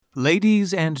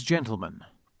Ladies and gentlemen,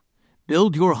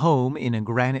 build your home in a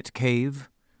granite cave,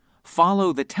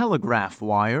 follow the telegraph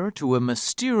wire to a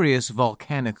mysterious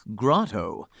volcanic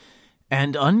grotto,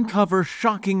 and uncover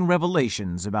shocking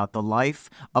revelations about the life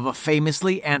of a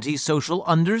famously antisocial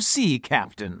undersea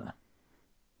captain.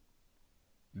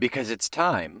 Because it's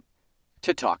time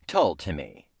to talk Tull to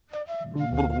me.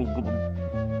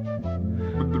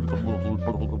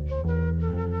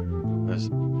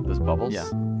 Those bubbles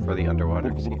for the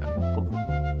underwater. It's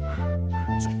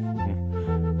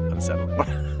unsettling.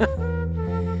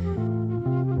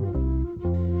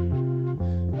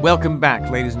 Welcome back,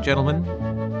 ladies and gentlemen.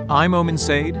 I'm Omen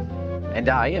Sade. And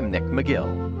I am Nick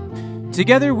McGill.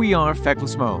 Together we are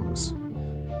Feckless Momes.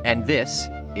 And this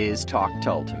is Talk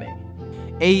Tull to Me.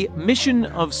 A mission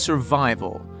of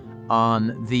survival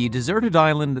on the deserted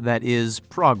island that is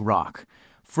Prog Rock.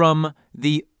 From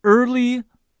the early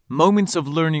moments of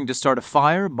learning to start a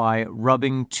fire by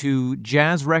rubbing two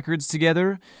jazz records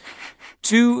together,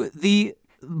 to the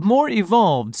more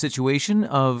evolved situation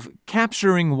of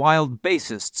capturing wild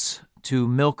bassists to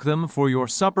milk them for your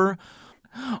supper,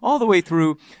 all the way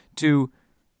through to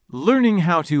learning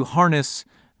how to harness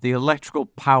the electrical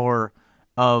power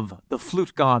of the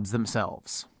flute gods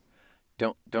themselves.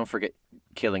 Don't forget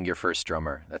killing your first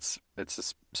drummer. That's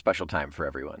a special time for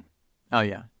everyone. Oh,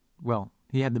 yeah. Well,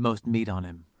 he had the most meat on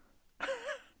him.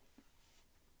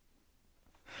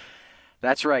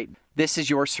 That's right. This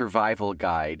is your survival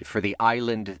guide for the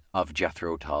island of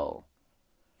Jethro Tull.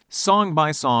 Song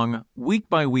by song, week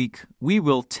by week, we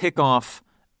will tick off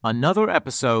another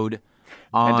episode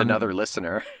and another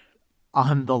listener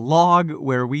on the log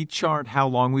where we chart how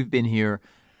long we've been here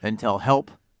until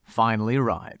help finally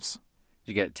arrives.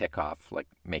 You get a tick off, like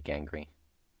make angry.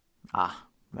 Ah,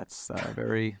 that's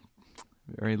very,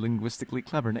 very linguistically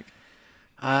clever, Nick.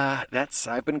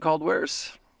 I've been called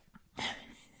worse.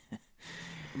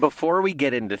 Before we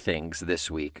get into things this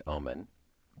week, Omen,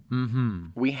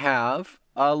 we have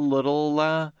a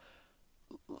little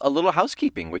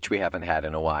housekeeping, which we haven't had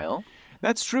in a while.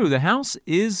 That's true. The house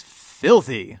is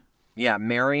filthy. Yeah,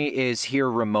 Mary is here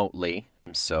remotely,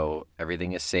 so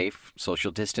everything is safe.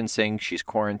 Social distancing. She's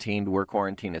quarantined. We're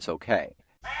quarantined. It's okay.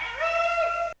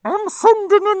 I'm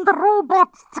sending in the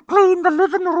robots to clean the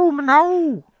living room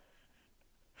now.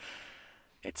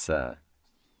 It's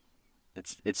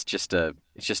just a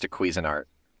Cuisinart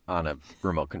on a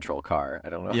remote control car. I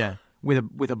don't know. Yeah,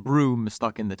 with a broom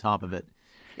stuck in the top of it.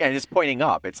 Yeah, and it's pointing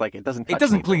up. It's like it doesn't touch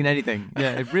anything. clean anything.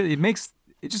 Yeah,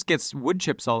 it just gets wood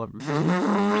chips all over.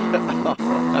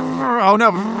 Oh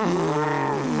no.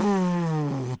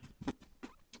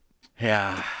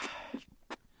 Yeah.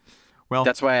 Well,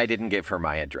 that's why I didn't give her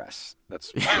my address.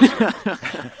 That's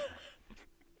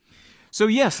So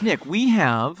yes, Nick, we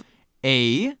have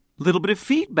a little bit of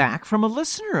feedback from a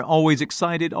listener. Always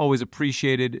excited, always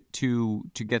appreciated to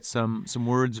get some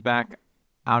words back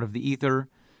out of the ether.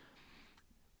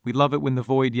 We love it when the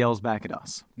void yells back at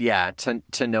us. Yeah,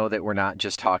 to know that we're not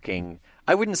just talking,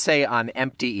 I wouldn't say on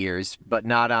empty ears, but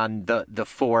not on the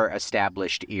four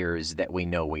established ears that we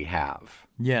know we have.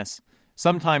 Yes.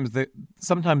 Sometimes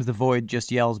the void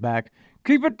just yells back,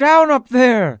 "Keep it down up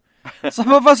there.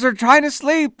 Some of us are trying to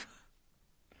sleep."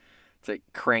 It's like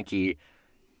cranky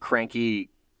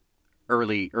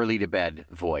early to bed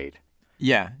void.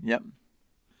 Yeah, yep.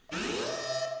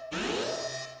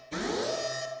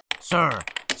 Sir,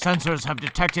 sensors have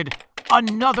detected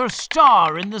another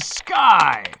star in the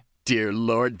sky. Dear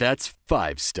Lord, that's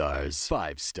 5 stars.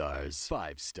 5 stars.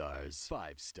 5 stars.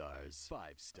 5 stars.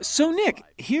 5 stars. So, Nick,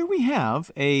 here we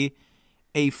have a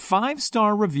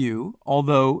 5-star review,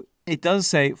 although it does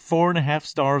say 4.5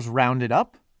 stars rounded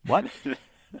up. What?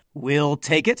 We'll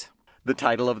take it. The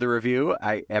title of the review,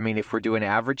 I mean, if we're doing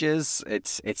averages,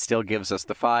 it still gives us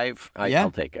the 5.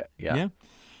 I'll take it. Yeah.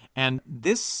 And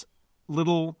this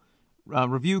little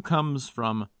review comes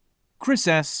from Chris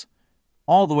S.,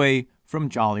 all the way from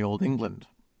jolly old England.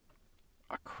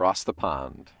 Across the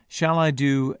pond. Shall I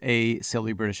do a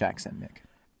silly British accent, Nick?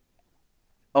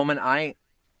 Omen, I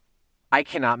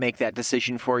cannot make that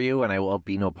decision for you, and I will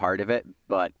be no part of it,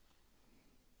 but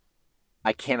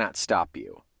I cannot stop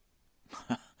you.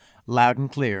 Loud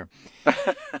and clear.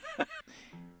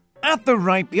 At the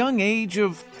ripe young age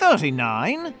of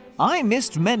 39, I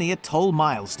missed many a Tull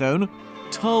milestone,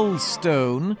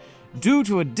 Tullstone, due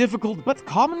to a difficult but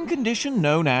common condition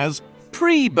known as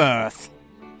pre-birth.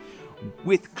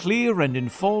 With clear and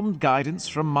informed guidance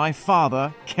from my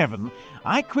father, Kevin,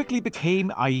 I quickly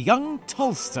became a young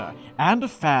Tullster and a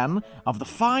fan of the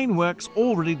fine works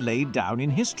already laid down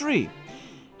in history.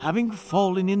 Having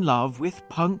fallen in love with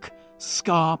punk,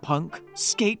 ska punk,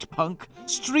 skate punk,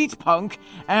 street punk,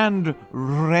 and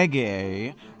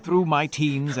reggae through my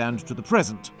teens and to the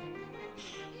present.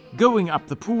 Going up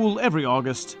the pool every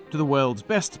August to the world's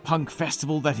best punk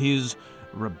festival that is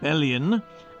Rebellion,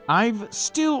 I've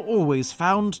still always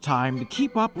found time to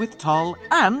keep up with Tull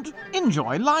and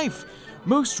enjoy life.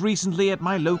 Most recently at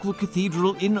my local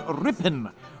cathedral in Ripon,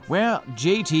 where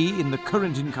JT, in the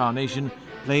current incarnation,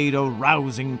 played a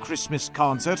rousing Christmas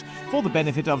concert for the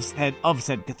benefit of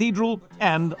said cathedral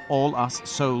and all us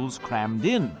souls crammed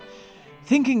in.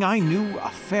 Thinking I knew a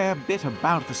fair bit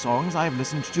about the songs I've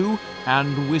listened to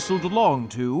and whistled along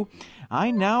to,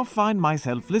 I now find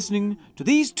myself listening to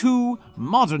these two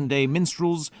modern-day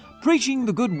minstrels preaching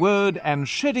the good word and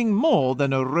shedding more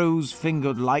than a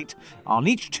rose-fingered light on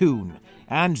each tune,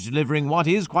 and delivering what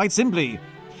is, quite simply,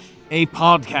 a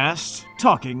podcast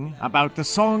talking about the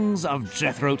songs of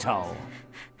Jethro Tull.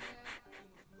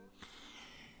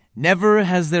 Never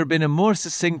has there been a more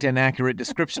succinct and accurate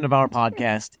description of our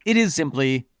podcast. It is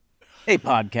simply a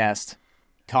podcast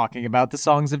talking about the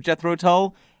songs of Jethro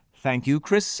Tull. Thank you,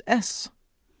 Chris S.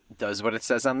 Does what it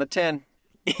says on the tin.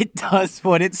 It does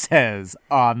what it says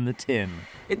on the tin.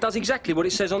 It does exactly what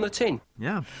it says on the tin.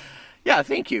 Yeah. Yeah,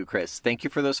 thank you, Chris. Thank you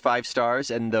for those 5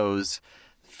 stars and those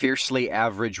fiercely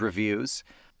average reviews.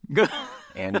 Good.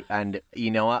 And you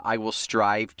know what? I will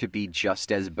strive to be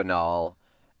just as banal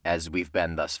as we've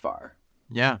been thus far.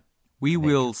 Yeah. We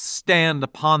will stand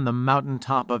upon the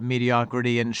mountaintop of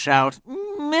mediocrity and shout,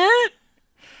 meh.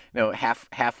 No,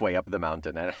 halfway up the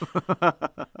mountain.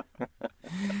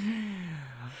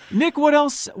 Nick, what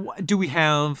else do we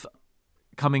have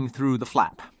coming through the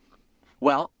flap?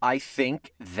 Well, I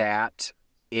think that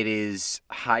it is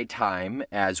high time,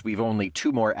 as we've only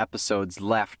 2 more episodes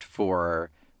left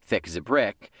for Thick as a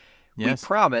Brick. Yes. We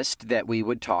promised that we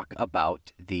would talk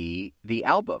about the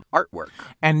album artwork.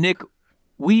 And Nick,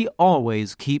 we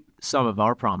always keep some of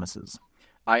our promises.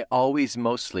 I always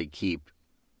mostly keep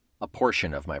a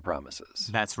portion of my promises.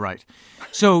 That's right.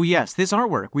 So, yes, this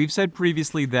artwork. We've said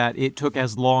previously that it took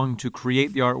as long to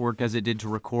create the artwork as it did to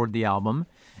record the album.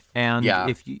 And Yeah.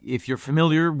 if you're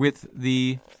familiar with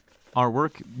the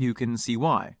artwork, you can see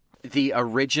why. The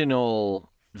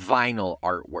original vinyl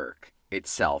artwork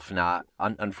itself, not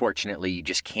unfortunately, you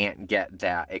just can't get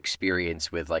that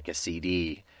experience with like a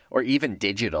CD or even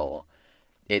digital.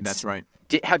 That's right.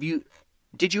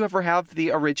 Did you ever have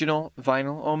the original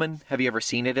vinyl, Omen? Have you ever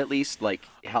seen it at least? Like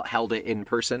held it in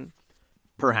person?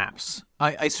 Perhaps.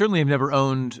 I certainly have never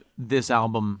owned this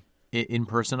album in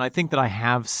person. I think that I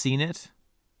have seen it.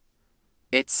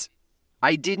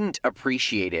 I didn't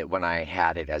appreciate it when I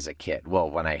had it as a kid. Well,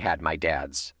 when I had my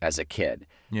dad's as a kid.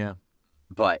 Yeah.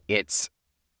 But it's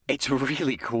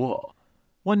really cool.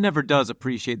 One never does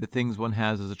appreciate the things one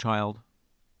has as a child.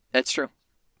 That's true.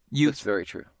 Youth, That's very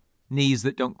true. knees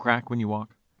that don't crack when you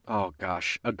walk. Oh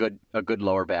gosh, a good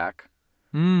lower back.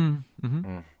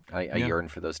 Mm-hmm. I Yeah. yearn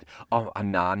for those. Oh, a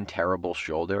non-terrible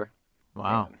shoulder.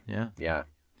 Wow. Man. Yeah. Yeah.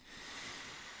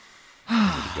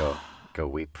 I need to go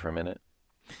weep for a minute.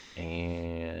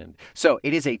 And so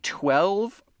it is a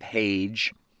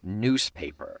 12-page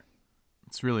newspaper.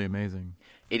 It's really amazing.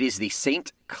 It is the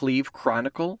St. Cleve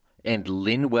Chronicle and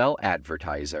Linwell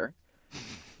Advertiser.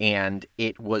 And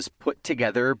it was put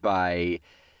together by...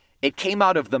 It came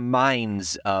out of the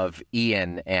minds of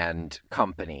Ian and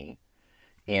company.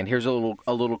 And here's a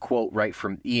little quote right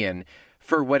from Ian.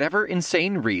 For whatever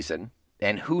insane reason,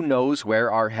 and who knows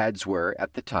where our heads were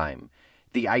at the time,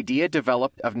 the idea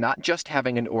developed of not just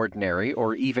having an ordinary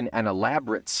or even an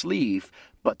elaborate sleeve,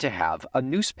 but to have a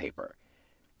newspaper.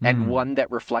 And one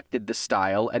that reflected the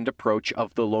style and approach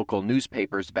of the local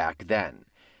newspapers back then.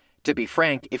 To be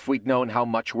frank, if we'd known how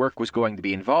much work was going to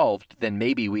be involved, then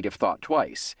maybe we'd have thought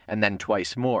twice, and then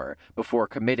twice more, before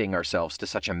committing ourselves to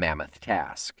such a mammoth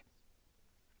task.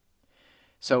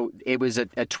 So it was a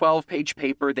 12-page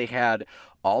paper. They had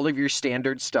all of your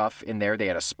standard stuff in there. They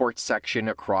had a sports section,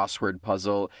 a crossword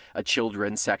puzzle, a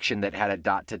children's section that had a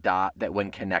dot-to-dot that when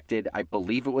connected, I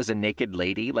believe it was a naked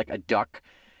lady, like a duck,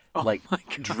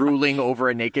 drooling over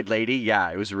a naked lady. Yeah,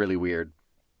 it was really weird.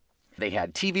 They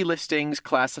had TV listings,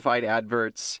 classified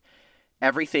adverts.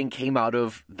 Everything came out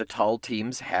of the Tull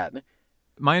team's head.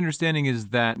 My understanding is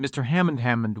that Mr.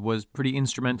 Hammond was pretty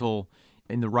instrumental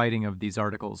in the writing of these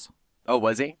articles. Oh,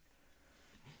 was he?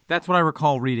 That's what I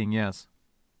recall reading, yes.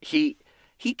 He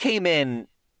came in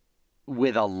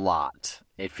with a lot.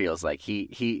 It feels like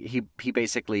he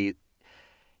basically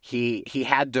he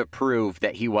had to prove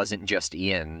that he wasn't just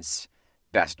Ian's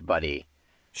best buddy.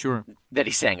 Sure. That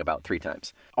he sang about 3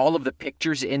 times. All of the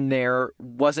pictures in there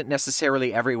wasn't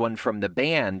necessarily everyone from the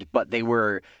band, but they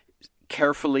were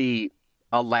carefully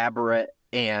elaborate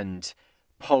and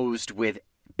posed with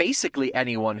basically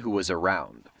anyone who was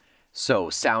around. So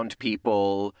sound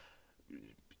people,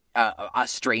 a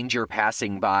stranger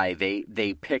passing by,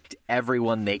 they picked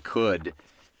everyone they could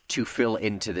to fill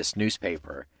into this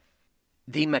newspaper.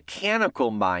 The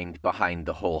mechanical mind behind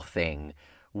the whole thing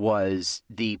was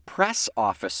the press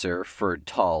officer for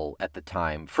Tull at the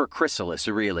time, for Chrysalis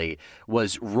really,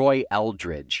 was Roy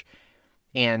Eldridge.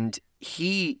 And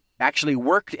he actually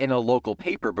worked in a local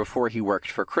paper before he worked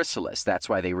for Chrysalis. That's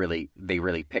why they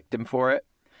really picked him for it.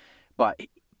 But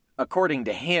according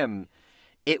to him,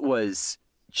 it was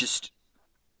just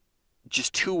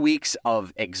 2 weeks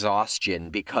of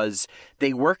exhaustion because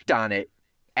they worked on it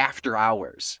after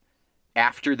hours,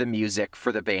 after the music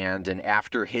for the band and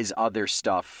after his other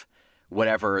stuff,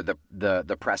 whatever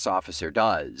the press officer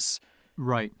does.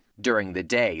 Right. During the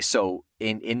day. So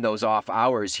in those off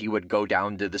hours, he would go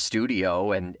down to the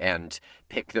studio and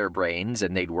pick their brains,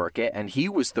 and they'd work it. And he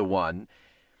was the one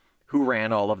who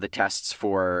ran all of the tests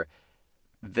for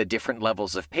the different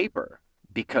levels of paper,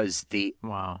 because the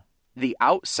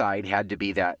outside had to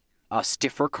be a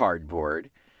stiffer cardboard,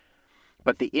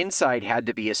 but the inside had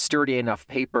to be a sturdy enough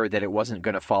paper that it wasn't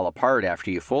going to fall apart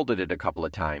after you folded it a couple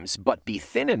of times, but be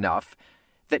thin enough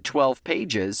that 12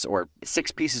 pages or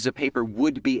 6 pieces of paper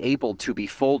would be able to be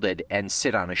folded and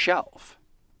sit on a shelf.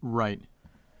 Right.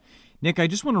 Nick, I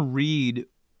just want to read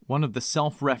one of the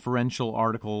self-referential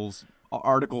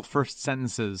article first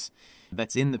sentences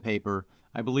that's in the paper.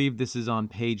 I believe this is on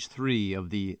page 3 of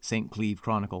the St. Cleeve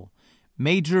Chronicle.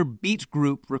 Major Beat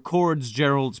Group records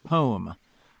Gerald's poem.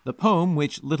 The poem,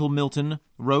 which Little Milton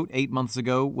wrote 8 months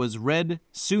ago, was read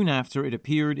soon after it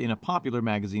appeared in a popular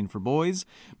magazine for boys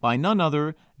by none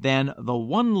other than the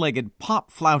one-legged pop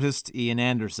flautist Ian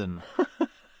Anderson.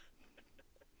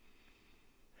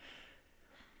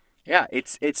 Yeah,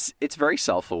 it's very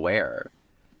self-aware.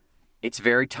 It's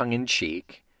very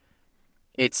tongue-in-cheek.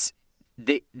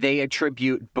 They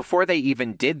attribute, before they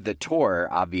even did the tour,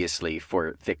 obviously,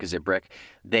 for Thick as a Brick,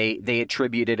 they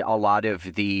attributed a lot of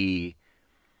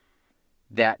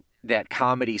that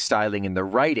comedy styling in the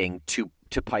writing to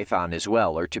Python as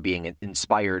well, or to being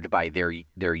inspired by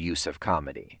their use of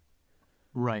comedy.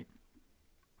 Right.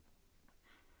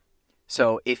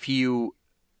 So if you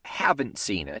haven't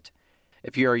seen it,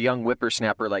 if you're a young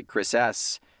whippersnapper like Chris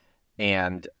S.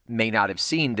 and may not have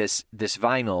seen this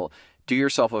vinyl, do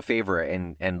yourself a favor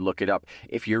and look it up.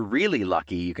 If you're really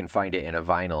lucky, you can find it in a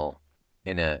vinyl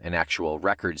in an actual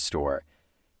record store.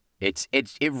 It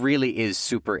really is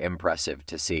super impressive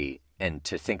to see and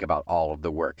to think about all of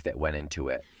the work that went into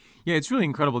it. Yeah, it's really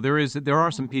incredible. There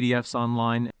are some PDFs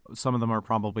online. Some of them are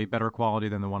probably better quality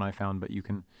than the one I found, but you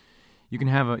can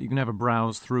have a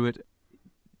browse through it.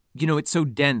 You know, it's so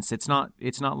dense. It's not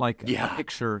like a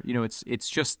picture. You know, it's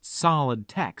just solid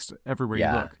text everywhere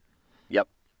you look.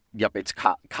 Yep. It's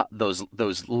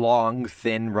those long,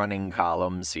 thin running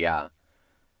columns. Yeah.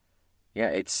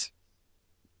 It's.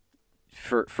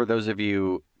 For those of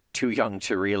you too young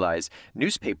to realize,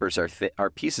 newspapers are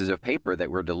pieces of paper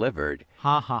that were delivered.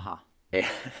 Ha ha ha.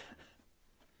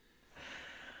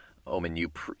 Omen,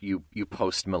 you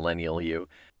post-millennial you.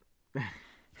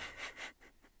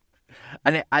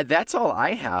 And that's all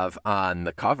I have on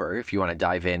the cover. If you want to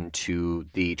dive into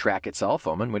the track itself,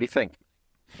 Omen, what do you think?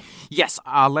 Yes,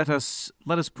 let us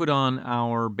put on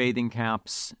our bathing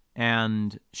caps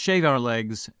and shave our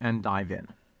legs and dive in.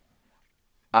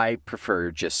 I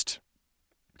prefer just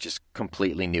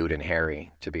completely nude and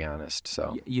hairy, to be honest.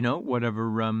 So you know,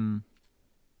 whatever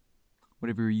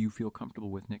you feel comfortable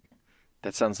with, Nick.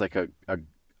 That sounds like a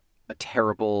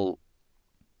terrible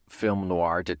film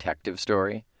noir detective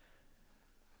story.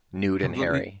 Nude and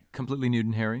hairy. Completely nude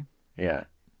and hairy? Yeah.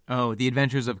 Oh, The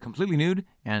Adventures of Completely Nude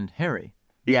and Hairy.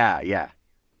 Yeah.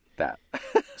 That.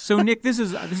 So, Nick, this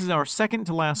is our second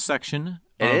to last section.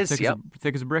 It is, yep.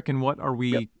 Thick as a Brick, and what are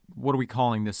we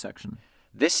calling this section?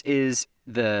 This is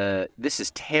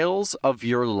Tales of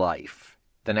Your Life,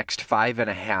 the next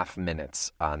 5.5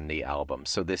 minutes on the album.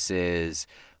 So this is,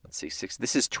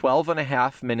 this is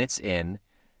 12.5 minutes in.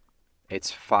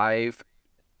 It's 5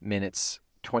 minutes,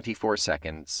 24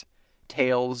 seconds.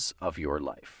 Tales of Your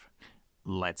Life.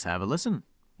 Let's have a listen.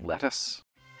 Let us.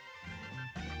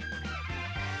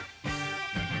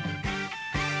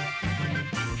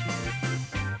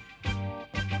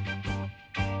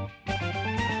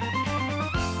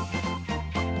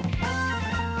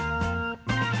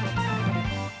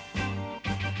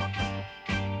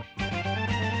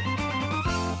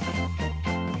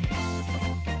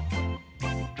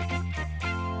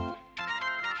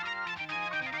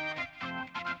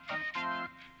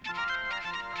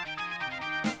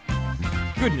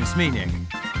 Goodness me, Nick.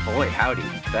 Boy, howdy.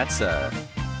 That's a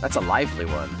lively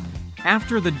one.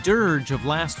 After the dirge of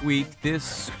last week,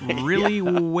 this really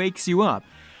wakes you up.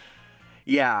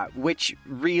 Yeah, which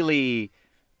really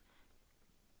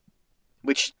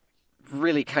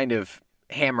kind of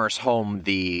hammers home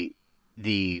the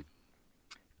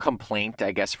complaint,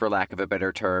 I guess, for lack of a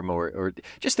better term, or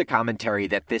just the commentary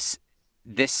that this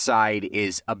side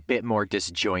is a bit more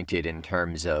disjointed in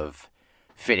terms of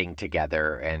fitting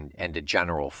together and a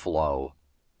general flow.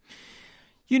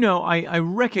 You know, I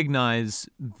recognize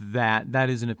that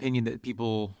is an opinion that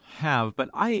people have, but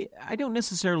I don't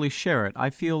necessarily share it. I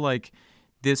feel like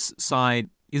this side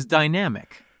is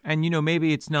dynamic. And, you know,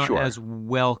 maybe it's not as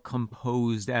well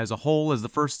composed as a whole as the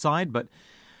first side, but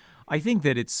I think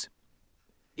that it's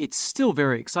still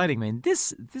very exciting, man.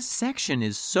 This section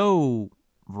is so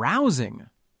rousing.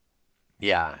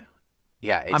 Yeah.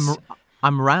 It's,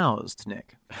 I'm roused,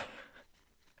 Nick.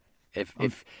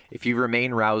 If you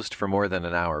remain roused for more than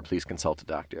an hour, please consult a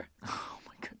doctor. Oh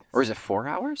my goodness. Or is it 4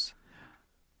 hours?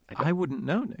 I wouldn't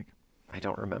know, Nick. I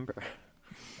don't remember.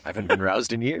 I haven't been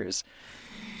roused in years.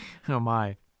 Oh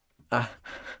my.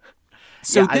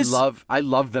 So I love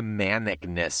the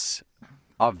manicness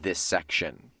of this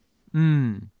section.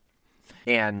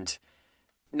 And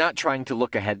not trying to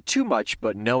look ahead too much,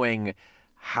 but knowing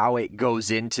how it goes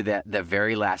into the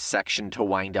very last section to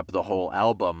wind up the whole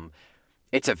album,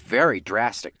 it's a very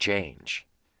drastic change.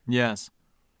 Yes.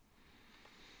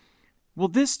 Well,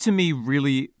 this to me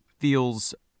really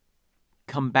feels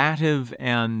combative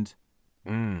and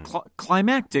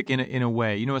climactic in a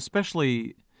way, you know,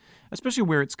 especially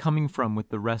where it's coming from with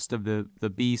the rest of the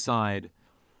B side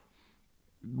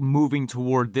moving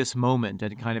toward this moment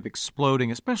and kind of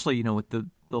exploding, especially, you know, with the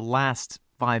last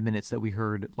 5 minutes that we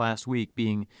heard last week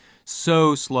being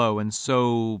so slow and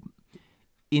so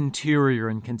interior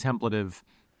and contemplative.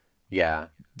 Yeah.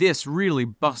 This really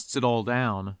busts it all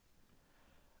down.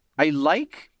 I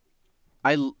like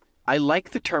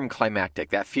the term climactic.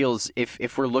 That feels,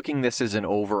 if we're looking this as an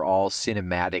overall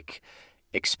cinematic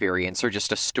experience or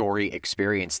just a story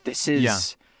experience, this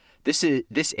is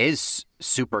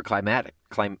super climactic.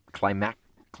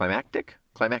 Climactic.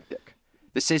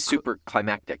 This is super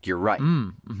climactic. You're right.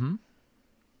 Mm-hmm.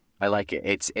 I like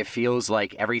it. It feels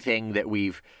like everything that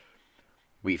we've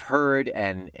heard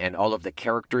and all of the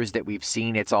characters that we've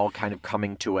seen, it's all kind of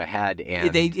coming to a head.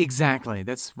 And exactly.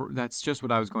 That's just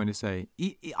what I was going to say.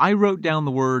 I wrote down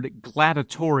the word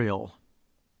gladiatorial.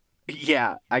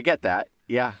 Yeah, I get that.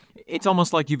 Yeah. It's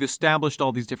almost like you've established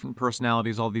all these different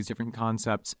personalities, all these different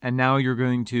concepts, and now you're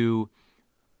going to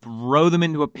throw them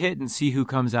into a pit and see who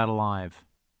comes out alive.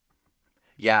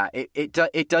 Yeah,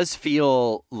 it does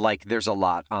feel like there's a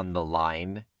lot on the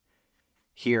line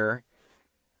here.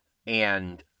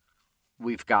 And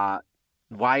we've got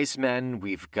wise men,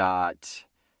 we've got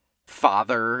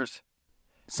fathers,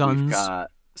 sons, we've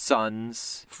got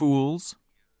sons, fools.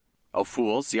 Oh,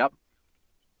 fools, yep.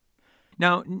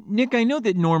 Now, Nick, I know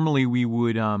that normally we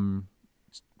would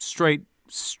straight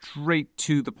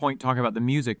to the point talk about the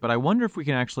music, but I wonder if we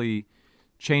can actually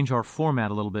change our format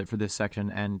a little bit for this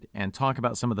section and talk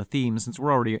about some of the themes, since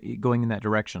we're already going in that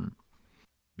direction.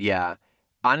 Yeah.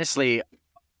 Honestly,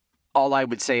 all I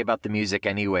would say about the music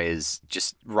anyway is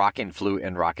just rockin' flute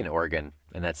and rockin' organ,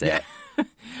 and that's it.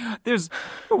 There's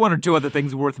one or two other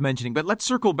things worth mentioning, but let's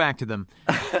circle back to them.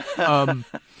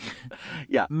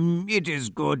 Yeah. It is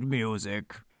good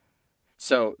music.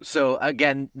 So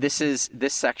again, this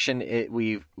section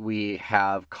we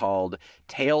have called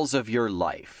Tales of Your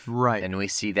Life. Right. And we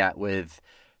see that with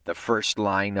the first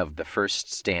line of the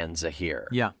first stanza here.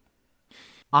 Yeah.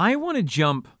 I want to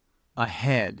jump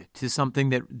ahead to something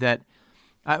that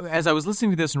as I was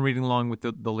listening to this and reading along with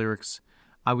the lyrics,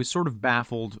 I was sort of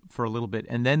baffled for a little bit,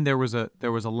 and then there was a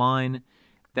line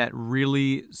that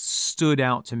really stood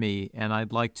out to me, and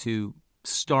I'd like to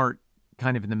start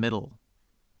kind of in the middle.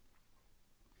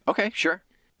 Okay, sure.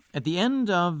 At the end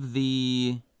of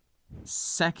the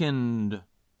second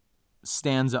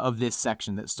stanza of this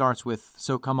section that starts with,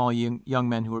 "So come all young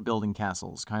men who are building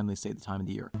castles, kindly state the time of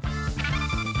the year."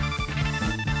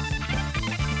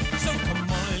 So come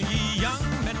all ye young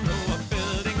men who are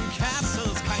building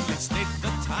castles, kindly state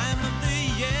the time of the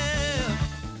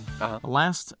year. The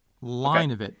last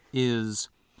line of it is,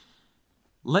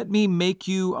 "Let me make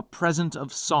you a present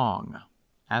of song,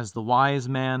 as the wise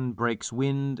man breaks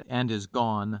wind and is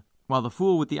gone, while the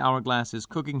fool with the hourglass is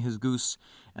cooking his goose,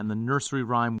 and the nursery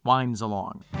rhyme winds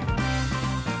along." Well,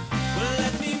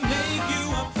 let me make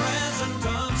you a present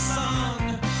of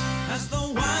song, as the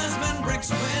wise man breaks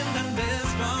wind and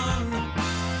is gone,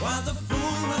 while the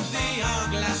fool with the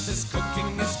hourglass is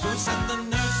cooking his goose, and the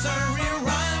nursery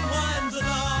rhyme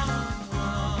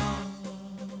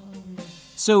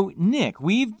So, Nick,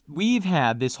 we've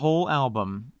had this whole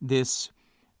album, this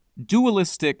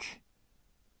dualistic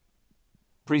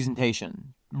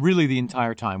presentation, really the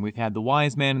entire time. We've had the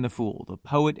wise man and the fool, the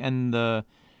poet and the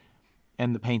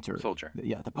painter. Soldier.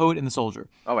 Yeah, the poet and the soldier.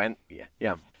 Oh, and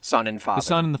yeah. Son and father. The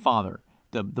son and the father.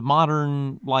 The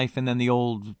modern life and then the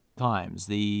old times.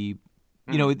 There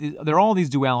are all these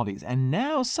dualities. And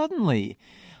now suddenly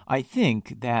I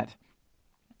think that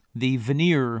the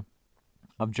veneer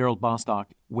of Gerald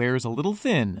Bostock wears a little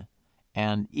thin,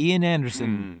 and Ian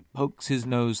Anderson pokes his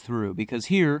nose through, because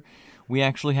here we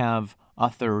actually have a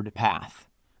third path.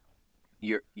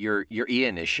 Your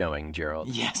Ian is showing, Gerald.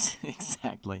 Yes,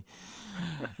 exactly.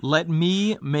 Let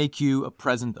me make you a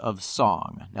present of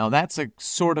song. Now, that's a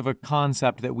sort of a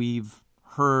concept that we've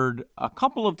heard a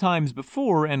couple of times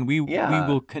before, and we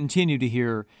will continue to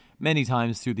hear many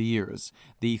times through the years.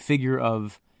 The figure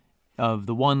of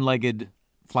the one-legged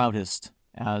flautist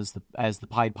as the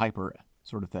Pied Piper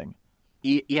sort of thing.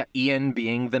 Ian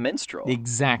being the minstrel.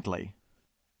 Exactly.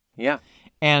 Yeah.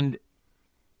 And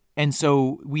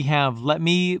so we have Let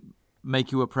Me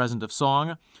Make You a Present of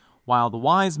Song, while the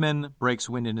wise man breaks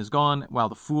wind and is gone, while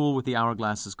the fool with the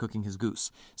hourglass is cooking his goose.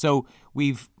 So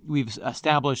we've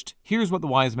established, here's what the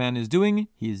wise man is doing,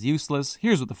 he is useless.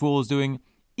 Here's what the fool is doing,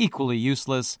 equally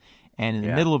useless. And in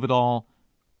the middle of it all,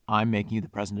 I'm making you the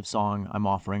present of song. I'm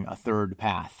offering a third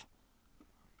path.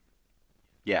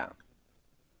 Yeah.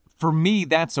 For me,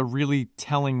 that's a really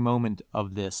telling moment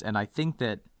of this, and I think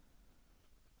that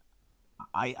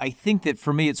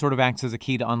for me it sort of acts as a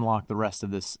key to unlock the rest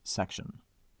of this section.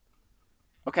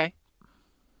 Okay.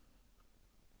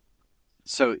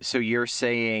 So you're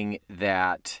saying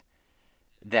that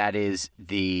is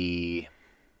the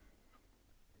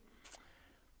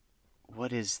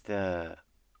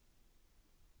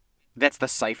that's the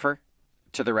cipher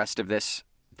to the rest of this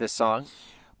song?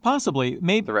 Possibly,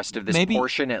 maybe The rest of this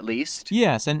portion, at least.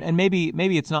 Yes, and maybe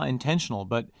it's not intentional,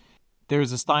 but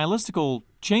there's a stylistical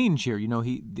change here.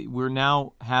 We're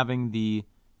now having the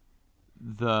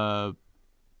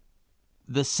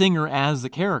singer as the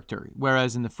character,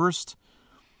 whereas in the first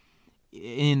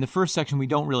section we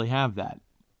don't really have that.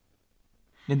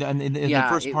 In the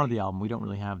first part of the album, we don't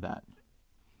really have that.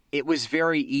 It was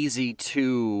very easy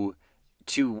to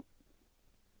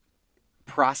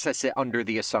process it under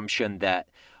the assumption that,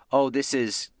 this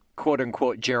is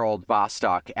quote-unquote Gerald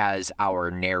Bostock as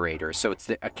our narrator, so it's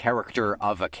a character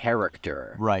of a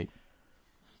character. Right.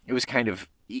 It was kind of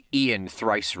Ian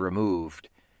thrice removed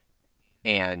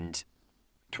and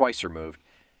twice removed.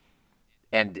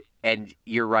 And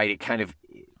you're right, it kind of,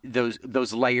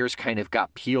 those layers kind of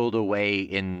got peeled away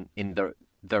in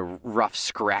the rough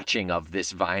scratching of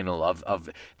this vinyl, of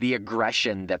the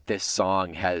aggression that this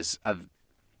song has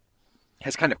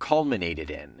kind of culminated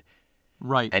in.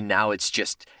 Right. And now it's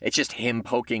just him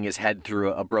poking his head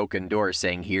through a broken door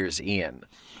saying, "Here's Ian."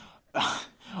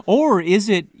 Or is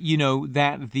it,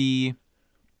 that the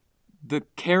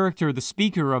character, the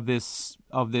speaker of this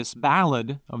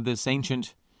ballad, of this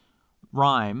ancient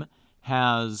rhyme,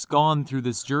 has gone through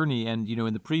this journey and,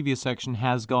 in the previous section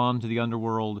has gone to the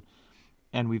underworld,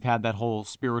 and we've had that whole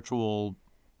spiritual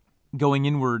going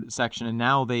inward section, and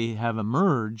now they have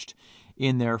emerged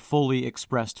in their fully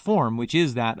expressed form, which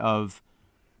is that of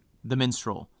the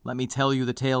minstrel. Let me tell you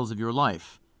the tales of your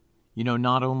life.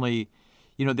 Not only,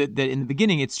 that in the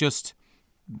beginning it's just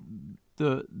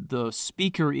the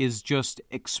speaker is just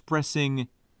expressing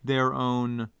their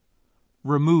own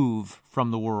remove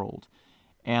from the world,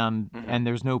 and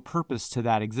there's no purpose to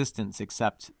that existence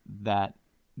except that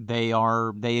they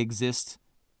exist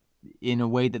in a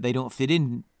way that they don't fit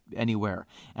in anywhere.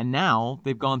 And now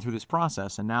they've gone through this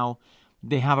process, and now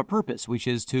they have a purpose, which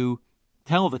is to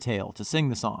tell the tale, to sing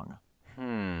the song.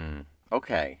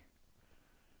 Okay.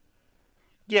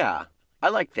 Yeah, I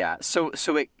like that. So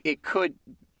it could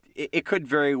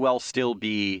very well still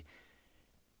be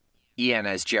Ian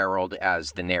as Gerald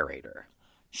as the narrator.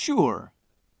 Sure.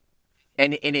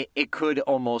 And it could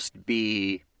almost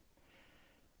be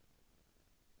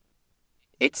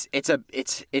it's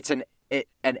an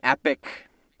epic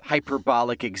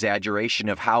hyperbolic exaggeration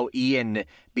of how Ian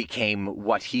became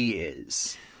what he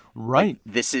is. Right.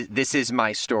 Like, this is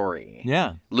my story.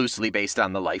 Yeah. Loosely based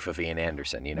on the life of Ian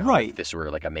Anderson, Right. If this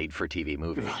were like a made-for-TV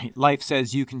movie. Right. Life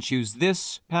says you can choose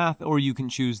this path or you can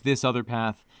choose this other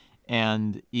path,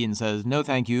 and Ian says, no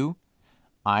thank you.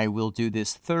 I will do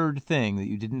this third thing that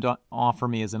you didn't offer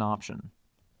me as an option.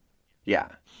 Yeah.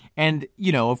 And,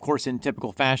 of course, in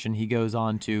typical fashion, he goes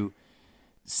on to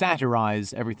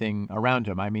satirize everything around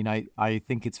him. I mean, I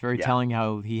think it's very telling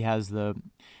how he has the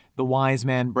wise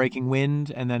man breaking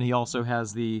wind, and then he also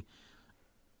has the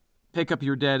pick up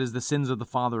your dead as the sins of the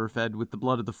father are fed with the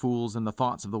blood of the fools and the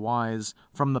thoughts of the wise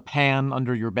from the pan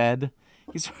under your bed.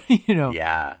 He's,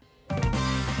 Yeah.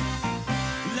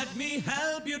 Let me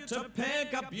help you to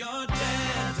pick up your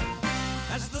dead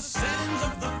as the sins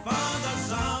of the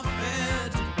fathers are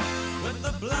fed with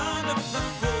the blood of the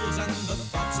fools and the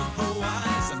thoughts of the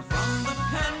wise and from the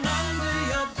pen under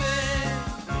your bed.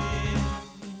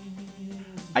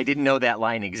 I didn't know that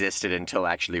line existed until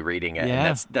actually reading it. Yeah.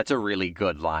 And that's a really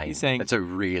good line. He's saying that's a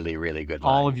really, really good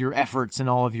line. all of your efforts and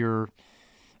all of your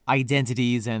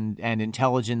identities and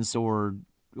intelligence or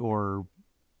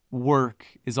work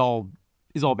is all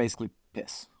basically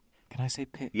piss. Can I say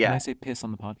piss? Yeah. Can I say piss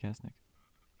on the podcast, Nick?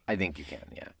 I think you can,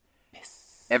 yeah.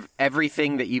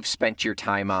 Everything that you've spent your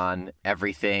time on,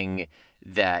 everything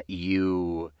that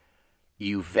you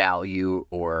value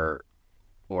or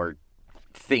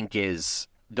think is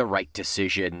the right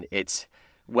decision, it's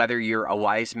whether you're a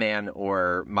wise man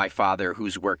or my father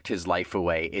who's worked his life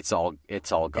away, it's all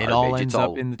garbage. It all ends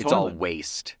up in the It's all toilet.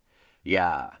 waste.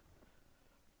 Yeah.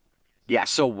 Yeah,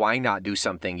 so why not do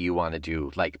something you want to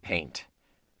do, like paint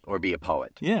or be a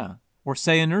poet Yeah. Or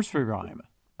say a nursery rhyme.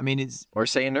 I mean, or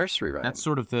say a nursery rhyme? that's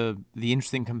sort of the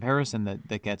interesting comparison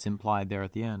that gets implied there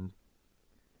at the end.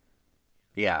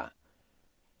 Yeah.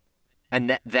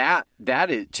 And that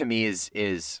is, to me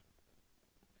is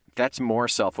that's more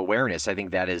self-awareness. I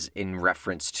think that is in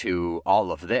reference to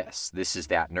all of this. This is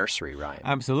that nursery rhyme.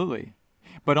 Absolutely.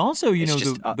 But also, It's know,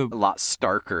 just a the lot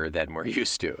starker than we're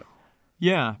used to.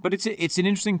 yeah, but it's an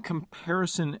interesting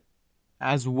comparison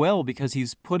as well because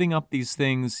he's putting up these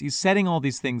things, he's setting all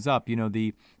these things up,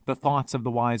 the thoughts of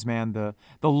the wise man, the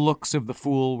looks of the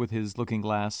fool with his looking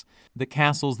glass, the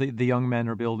castles that the young men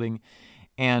are building,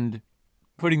 and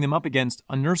putting them up against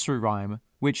a nursery rhyme,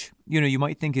 which, you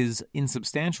might think is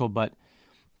insubstantial, but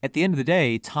at the end of the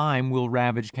day, time will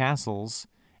ravage castles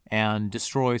and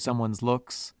destroy someone's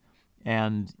looks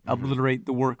and obliterate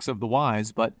the works of the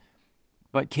wise, but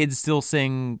kids still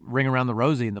sing Ring Around the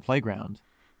Rosie in the playground.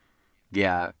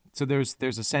 Yeah. So there's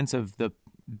a sense of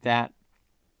that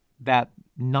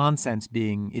nonsense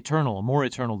being eternal, more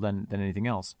eternal than anything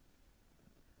else.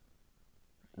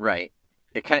 Right.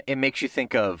 It makes you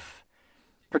think of,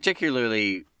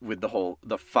 particularly with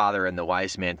the father and the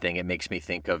wise man thing, it makes me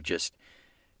think of just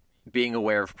being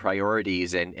aware of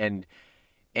priorities and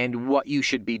what you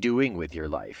should be doing with your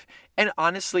life. And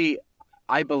honestly,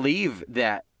 I believe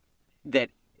that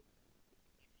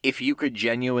if you could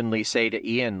genuinely say to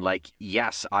Ian, like,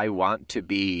 yes, I want to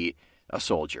be a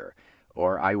soldier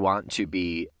or I want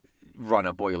to run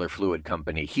a boiler fluid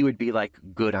company, he would be like,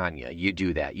 good on you. You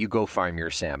do that. You go farm your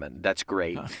salmon. That's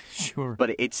great. Sure.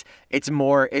 But it's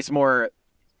more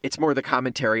the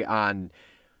commentary on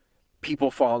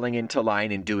people falling into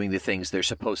line and doing the things they're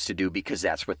supposed to do because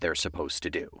that's what they're supposed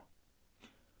to do.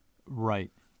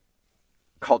 Right.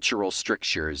 Cultural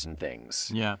strictures and things.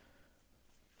 Yeah.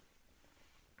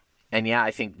 And yeah,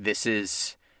 I think this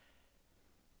is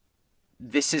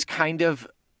kind of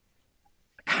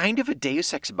a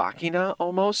Deus Ex Machina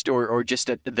almost, or just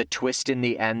the twist in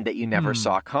the end that you never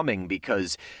saw coming,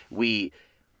 because he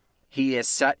has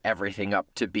set everything up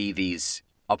to be these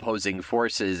opposing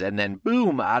forces, and then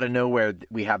boom, out of nowhere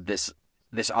we have this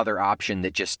other option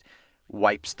that just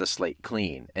wipes the slate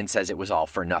clean and says it was all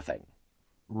for nothing.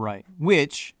 Right.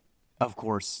 Which, of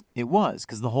course, it was,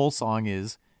 because the whole song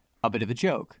is a bit of a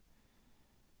joke.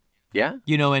 Yeah?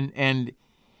 And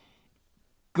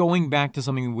going back to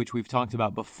something which we've talked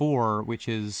about before, which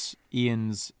is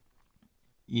Ian's,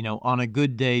 on a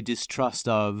good day, distrust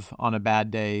of, on a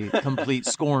bad day, complete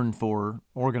scorn for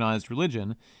organized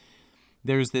religion.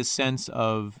 There's this sense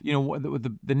of,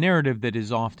 the narrative that is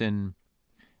often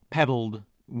peddled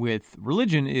with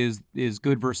religion is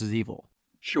good versus evil.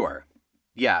 Sure.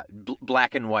 Yeah,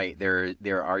 black and white,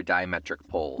 there are diametric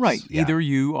poles. Right. Yeah. Either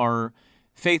you are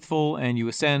faithful and you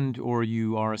ascend, or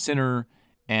you are a sinner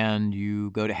and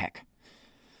you go to heck.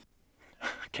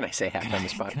 Can I say heck on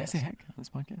this podcast? Can I say heck on this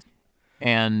podcast?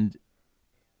 And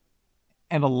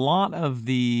a lot of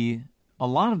the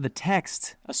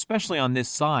text, especially on this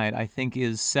side, I think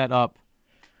is set up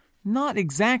not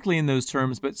exactly in those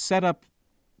terms, but set up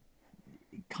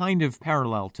kind of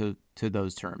parallel to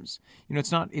those terms.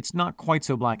 It's not quite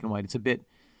so black and white. It's a bit,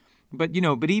 but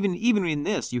even in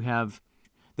this, you have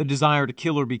the desire to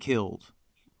kill or be killed.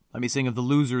 Let me sing of the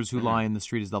losers who lie in the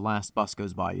street as the last bus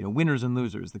goes by. Winners and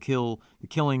losers, the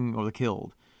killing or the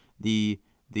killed, the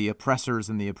oppressors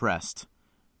and the oppressed.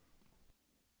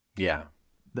 Yeah.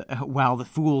 While the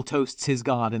fool toasts his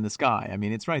God in the sky. I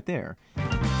mean, it's right there. Let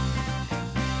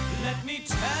me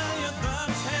tell you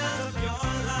the tale of your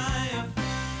life,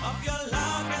 of your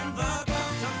love and the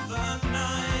cut of the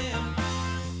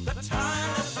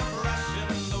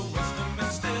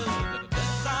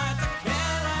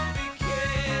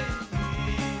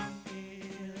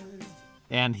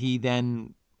And he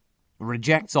then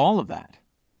rejects all of that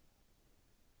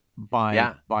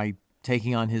by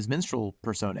taking on his minstrel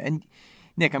persona. And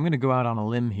Nick, I'm going to go out on a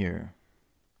limb here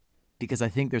because I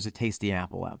think there's a tasty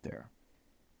apple out there.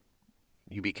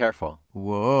 You be careful.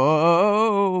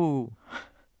 Whoa!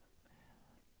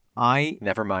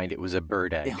 Never mind, it was a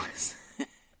bird egg.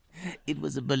 It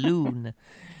was a balloon.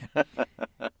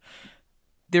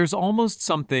 There's almost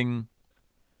something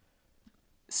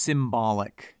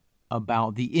symbolic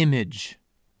about the image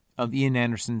of Ian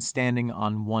Anderson standing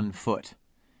on one foot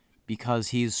because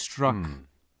he's struck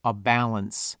a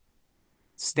balance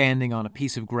standing on a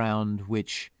piece of ground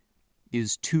which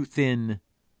is too thin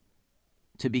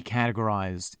to be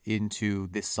categorized into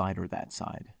this side or that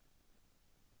side.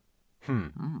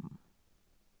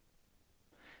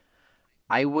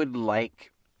 I would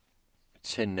like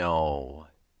to know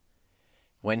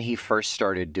when he first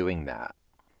started doing that.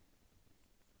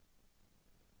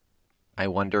 I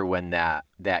wonder when that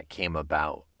came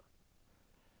about.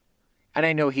 And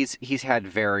I know he's had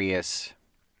various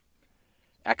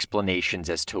explanations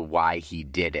as to why he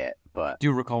did it, but Do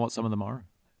you recall what some of them are?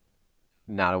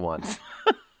 not a one.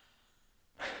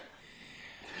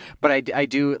 But I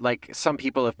do, like, some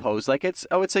people have posed like it's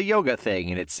a yoga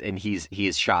thing, and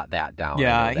he's shot that down. I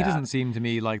Yeah, know he that. doesn't seem to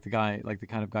me like the kind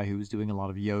of guy who was doing a lot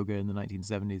of yoga in the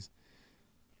 1970s.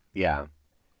 Yeah.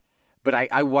 But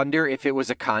I wonder if it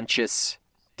was a conscious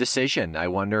decision. I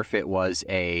wonder if it was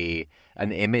an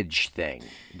image thing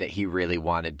that he really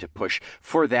wanted to push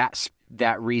for that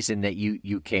reason that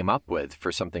you came up with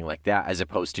for something like that, as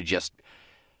opposed to just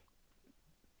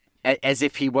as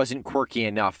if he wasn't quirky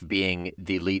enough being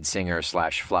the lead singer /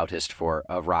 flautist for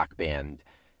a rock band.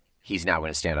 He's now going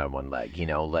to stand on one leg,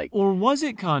 like. Or was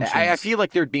it conscious? I feel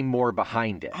like there'd be more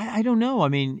behind it. I don't know. I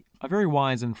mean, a very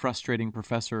wise and frustrating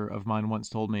professor of mine once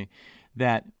told me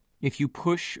that if you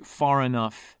push far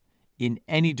enough in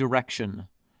any direction,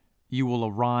 you will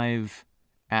arrive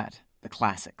at the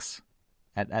classics,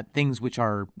 at things which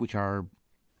are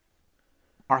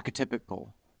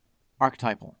archetypal.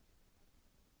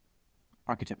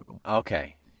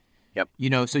 Okay. Yep.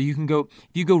 So you can go,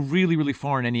 if you go really, really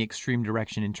far in any extreme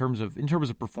direction in terms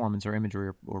of performance or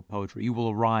imagery or poetry, you will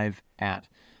arrive at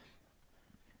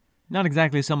not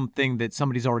exactly something that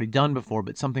somebody's already done before,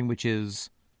 but something which is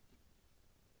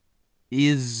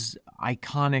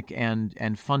iconic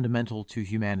and fundamental to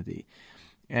humanity.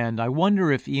 And I wonder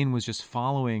if Ian was just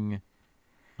following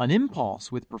an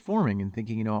impulse with performing and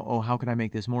thinking, how can I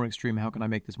make this more extreme? How can I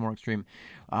make this more extreme?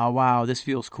 Wow, this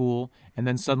feels cool. And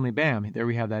then suddenly, bam, there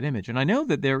we have that image. And I know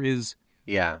that there is,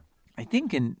 Yeah. I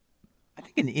think an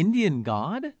Indian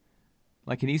god,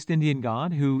 like an East Indian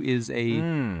god, who is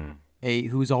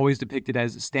who's always depicted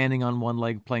as standing on one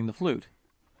leg playing the flute.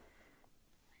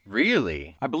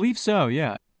 Really? I believe so,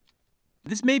 yeah.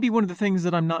 This may be one of the things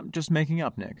that I'm not just making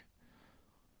up, Nick.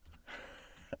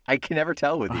 I can never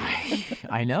tell with you.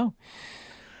 I know.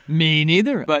 Me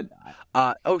neither. But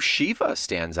Shiva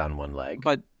stands on one leg.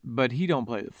 but he don't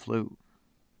play the flute.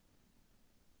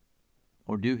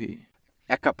 Or do he?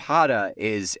 Ekapada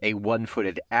is a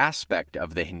one-footed aspect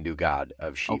of the Hindu god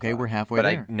of Shiva. Okay, we're halfway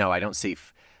there. I don't see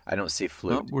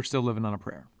flute. No, we're still living on a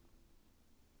prayer.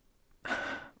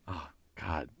 Oh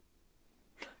God,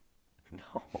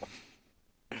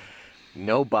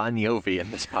 no Bon Jovi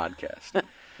in this podcast.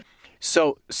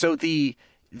 So the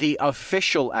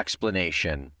official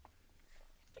explanation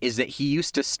is that he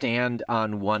used to stand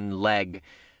on one leg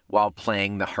while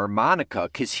playing the harmonica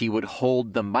because he would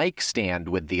hold the mic stand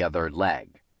with the other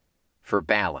leg for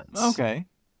balance. Okay.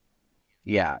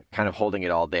 Yeah, kind of holding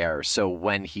it all there. So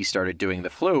when he started doing the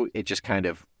flute, it just kind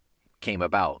of came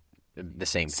about the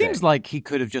same thing. Seems like he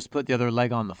could have just put the other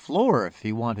leg on the floor if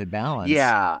he wanted balance.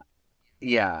 Yeah.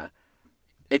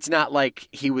 It's not like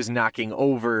he was knocking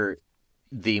over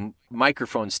the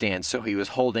microphone stand, so he was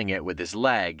holding it with his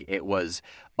leg. It was,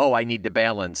 I need to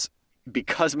balance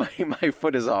because my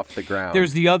foot is off the ground.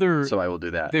 There's the other. So I will do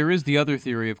that. There is the other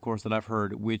theory, of course, that I've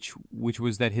heard, which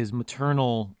was that his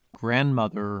maternal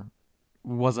grandmother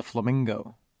was a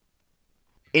flamingo.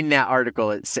 In that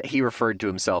article, he referred to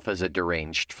himself as a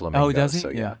deranged flamingo. Oh, does he? So,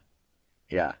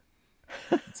 yeah.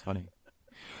 It's funny.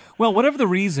 Well, whatever the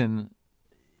reason,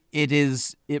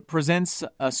 it presents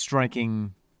a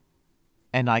striking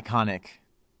and iconic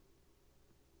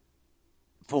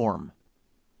form.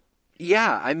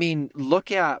 Yeah, I mean,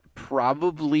 look at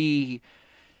probably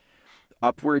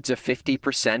upwards of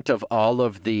 50% of all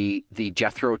of the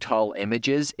Jethro Tull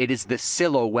images. It is the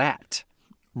silhouette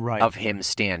of him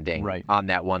standing on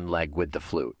that one leg with the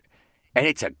flute. And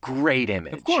it's a great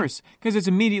image. Of course, because it's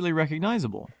immediately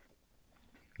recognizable.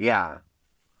 Yeah.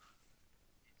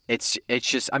 It's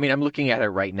just, I mean, I'm looking at it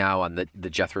right now on the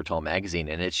Jethro Tull magazine,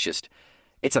 and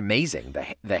it's amazing.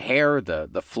 The hair,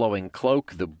 the flowing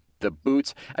cloak, the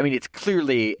boots. I mean, it's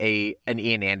clearly an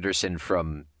Ian Anderson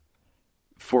from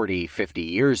 40, 50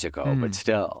 years ago, but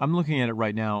still. I'm looking at it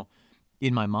right now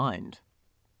in my mind.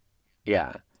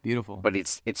 Yeah. Beautiful. But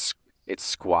it's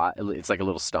squat. It's like a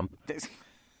little stump.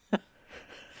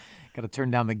 Got to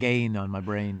turn down the gain on my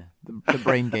brain, the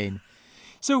brain gain.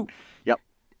 So, Yep.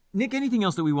 Nick, anything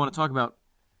else that we want to talk about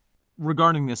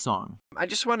regarding this song? I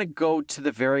just want to go to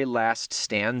the very last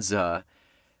stanza,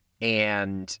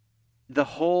 and the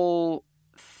whole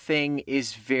thing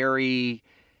is very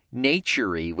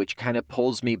nature-y, which kind of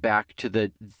pulls me back to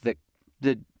the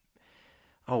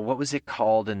what was it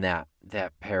called in that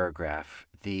paragraph?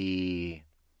 The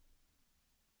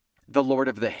Lord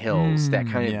of the Hills, that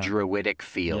kind of druidic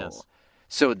feel. Yes.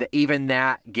 So even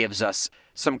that gives us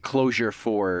some closure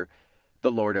for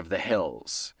the Lord of the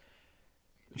Hills.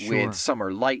 Sure. With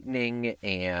summer lightning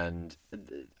and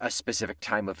a specific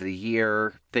time of the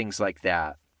year, things like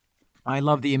that. I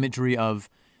love the imagery of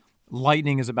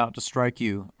lightning is about to strike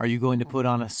you. Are you going to put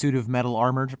on a suit of metal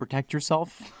armor to protect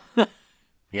yourself?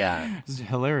 Yeah. This is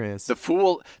hilarious. The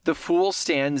fool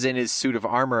stands in his suit of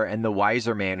armor, and the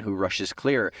wiser man who rushes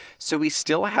clear. So we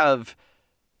still have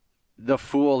the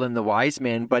fool and the wise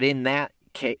man, but in that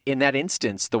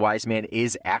instance, the wise man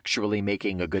is actually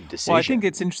making a good decision. Well, I think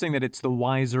it's interesting that it's the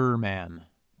wiser man,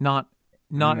 not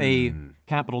a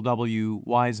capital W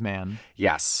wise man.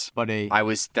 Yes, but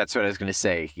that's what I was going to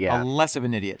say. Yeah, a less of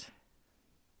an idiot.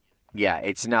 Yeah,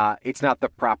 it's not the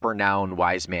proper noun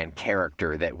wise man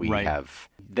character that we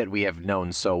have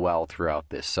known so well throughout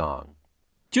this song.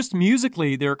 Just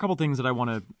musically, there are a couple things that I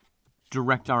want to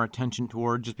direct our attention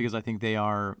toward, just because I think they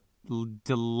are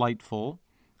delightful.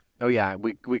 Oh yeah,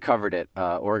 we covered it.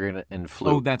 Organ and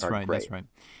flute. Oh, that's right. Great. That's right.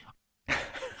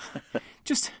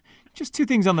 just two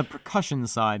things on the percussion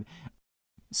side.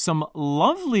 Some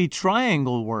lovely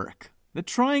triangle work. The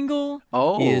triangle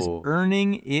is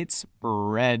earning its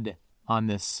bread on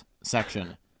this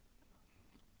section.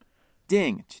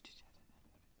 Ding.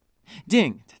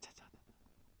 Ding.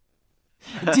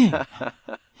 Ding.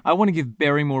 I want to give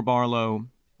Barrymore Barlow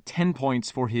 10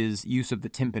 points for his use of the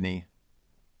timpani.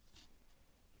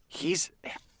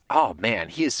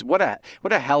 What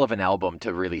a hell of an album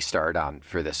to really start on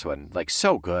for this one. Like,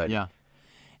 so good. Yeah.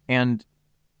 And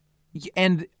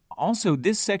also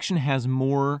this section has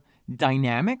more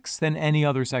dynamics than any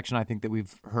other section I think that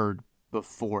we've heard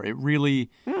before. It really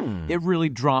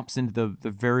drops into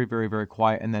the very, very, very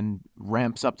quiet, and then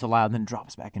ramps up to loud, and then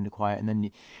drops back into quiet, and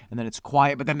then it's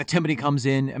quiet, but then the timpani comes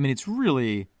in. I mean, it's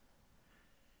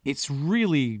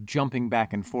really jumping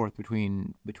back and forth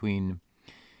between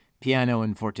piano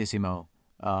and fortissimo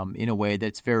in a way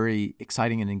that's very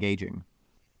exciting and engaging.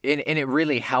 And it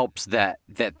really helps that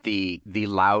the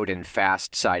loud and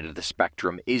fast side of the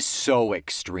spectrum is so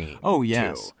extreme. Oh,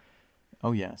 yes. Too.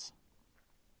 Oh, yes.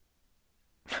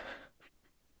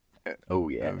 Oh,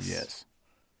 yes. Oh, yes.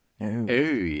 Oh,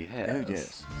 yes. Oh,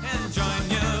 yes. And join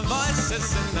your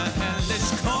voices in the hellish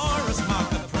chorus, mark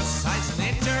the precise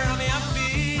nature of your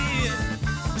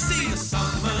feet. See the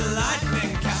summer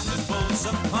lightning cast its bolts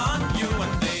upon you,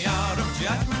 and the hour of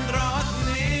judgment draweth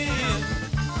near.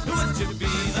 Would you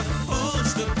be the fool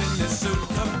stood in the suit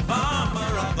of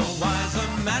armor of the wiser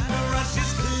man who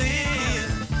rushes clear?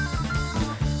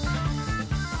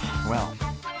 Well,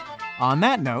 on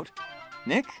that note,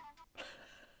 Nick?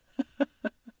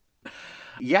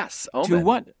 Yes, Omen. To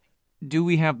what do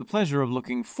we have the pleasure of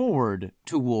looking forward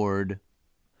toward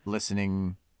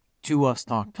listening to us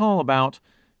talk tall about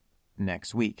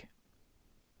next week?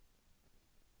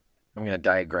 I'm going to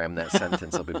diagram that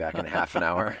sentence. I'll be back in half an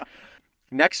hour.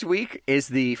 Next week is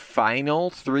the final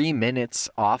 3 minutes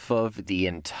off of the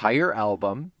entire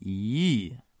album.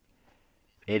 Yeah.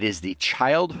 It is the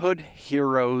Childhood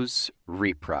Heroes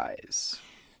reprise.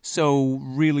 So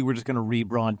really, we're just going to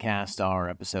rebroadcast our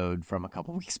episode from a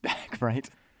couple weeks back, right?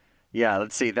 Yeah,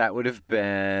 let's see. That would have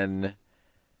been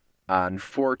on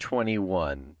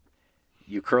 4/21.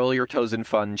 You Curl Your Toes in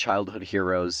Fun, Childhood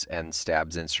Heroes, and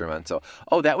Stabs Instrumental.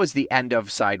 Oh, that was the end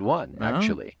of side one,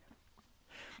 actually.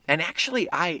 And actually,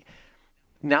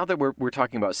 now that we're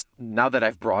talking about, now that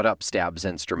I've brought up Stabs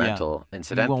Instrumental,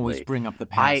 incidentally. You always bring up the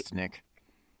past, Nick.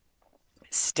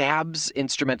 Stabs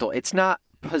Instrumental, it's not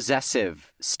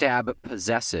possessive, stab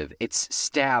possessive. It's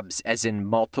stabs as in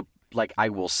like I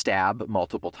will stab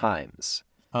multiple times.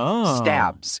 Oh.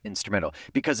 Stabs instrumental.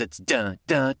 Because it's dun,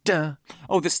 dun, dun.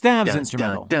 Oh, the stabs dun,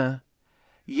 instrumental. Dun, dun.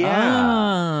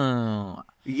 Yeah. Oh.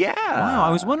 Yeah. Wow,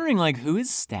 I was wondering, who is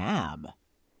Stab?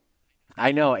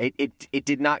 I know it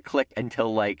did not click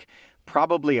until like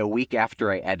probably a week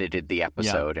after I edited the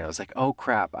episode, and I was like, "Oh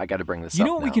crap, I got to bring this You up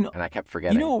know what now." we can- and I kept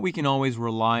forgetting. You know what we can always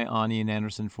rely on Ian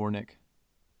Anderson for, Nick?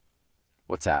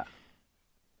 What's that?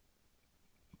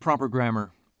 Proper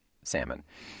grammar. Salmon.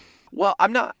 Well,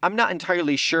 I'm not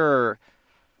entirely sure.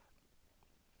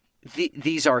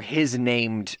 These are his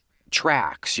named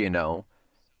tracks, you know,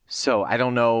 so I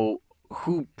don't know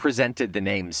who presented the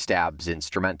name Stabs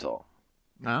instrumental.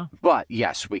 No? But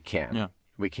yes, we can. Yeah.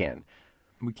 We can.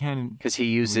 We can, Because he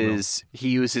uses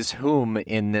whom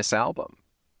in this album.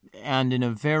 and in a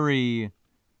very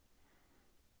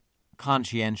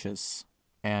conscientious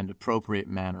and appropriate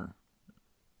manner.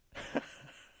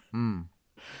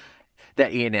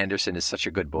 That Ian Anderson is such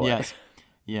a good boy. Yes.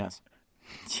 Yes.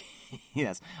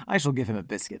 Yes. I shall give him a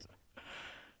biscuit.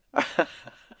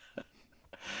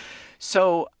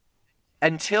 So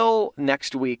until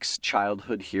next week's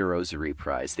Childhood Heroes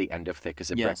reprise, The End of Thick as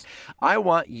a Brick, Yes. I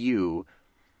want you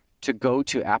to go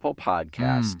to Apple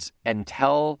Podcasts and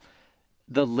tell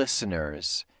the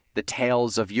listeners the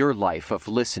tales of your life of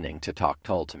listening to Talk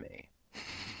Tall to Me.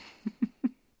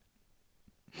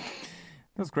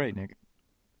 That's great, Nick.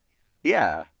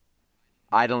 Yeah.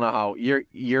 I don't know how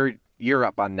you're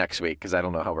up on next week because I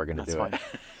don't know how we're going to do fine. it.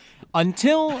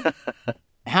 Until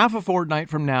half a fortnight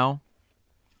from now,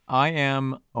 I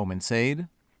am Omen Sade.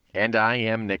 And I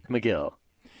am Nick McGill.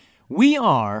 We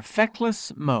are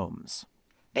Feckless Momes.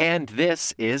 And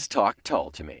this is Talk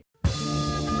Tall to Me.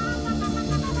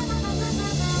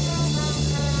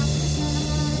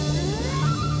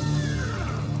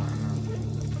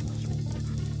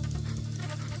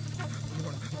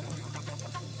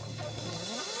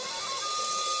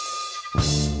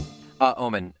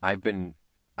 Omen, I've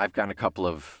gotten a couple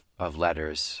of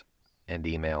letters and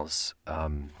emails.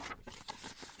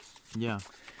 Yeah.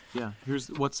 Here's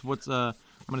what's I'm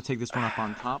gonna take this one up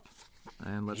on top,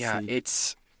 and let's Yeah, see.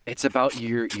 it's about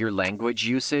your language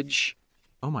usage.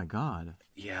 Oh my God.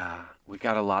 Yeah, we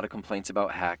got a lot of complaints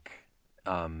about heck.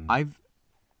 I've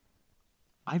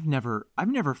never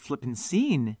flippin'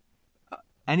 seen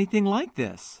anything like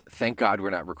this. Thank God we're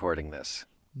not recording this.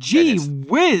 Gee it's-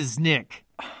 whiz, Nick.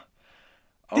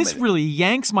 This Omen, really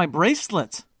yanks my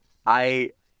bracelet.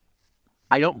 I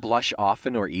don't blush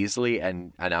often or easily,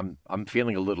 and I'm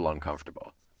feeling a little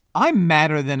uncomfortable. I'm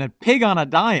madder than a pig on a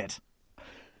diet.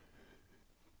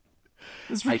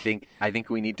 I think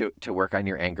we need to work on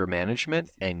your anger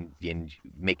management and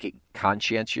make it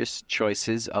conscientious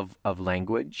choices of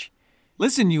language.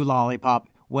 Listen, you lollipop,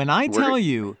 when I tell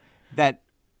you that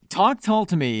Talk Tall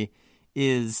to Me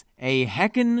is a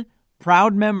heckin'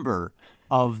 proud member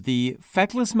of the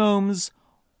Feckless Momes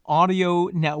audio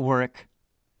network,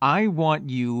 I want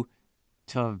you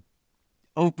to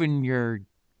open your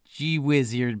gee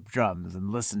whiz eardrums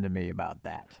and listen to me about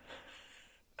that.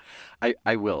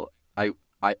 I will.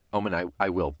 Omen, I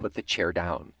will put the chair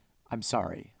down. I'm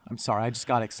sorry. I just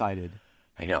got excited.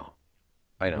 I know.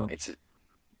 Well, It's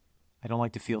I don't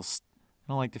like to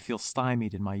feel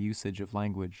stymied in my usage of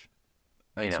language.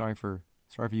 I know. Sorry for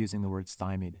using the word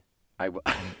stymied. I will.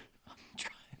 I'm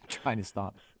trying to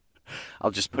stop.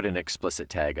 I'll just put an explicit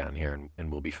tag on here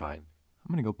and we'll be fine.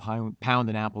 I'm gonna go pound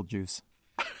an apple juice.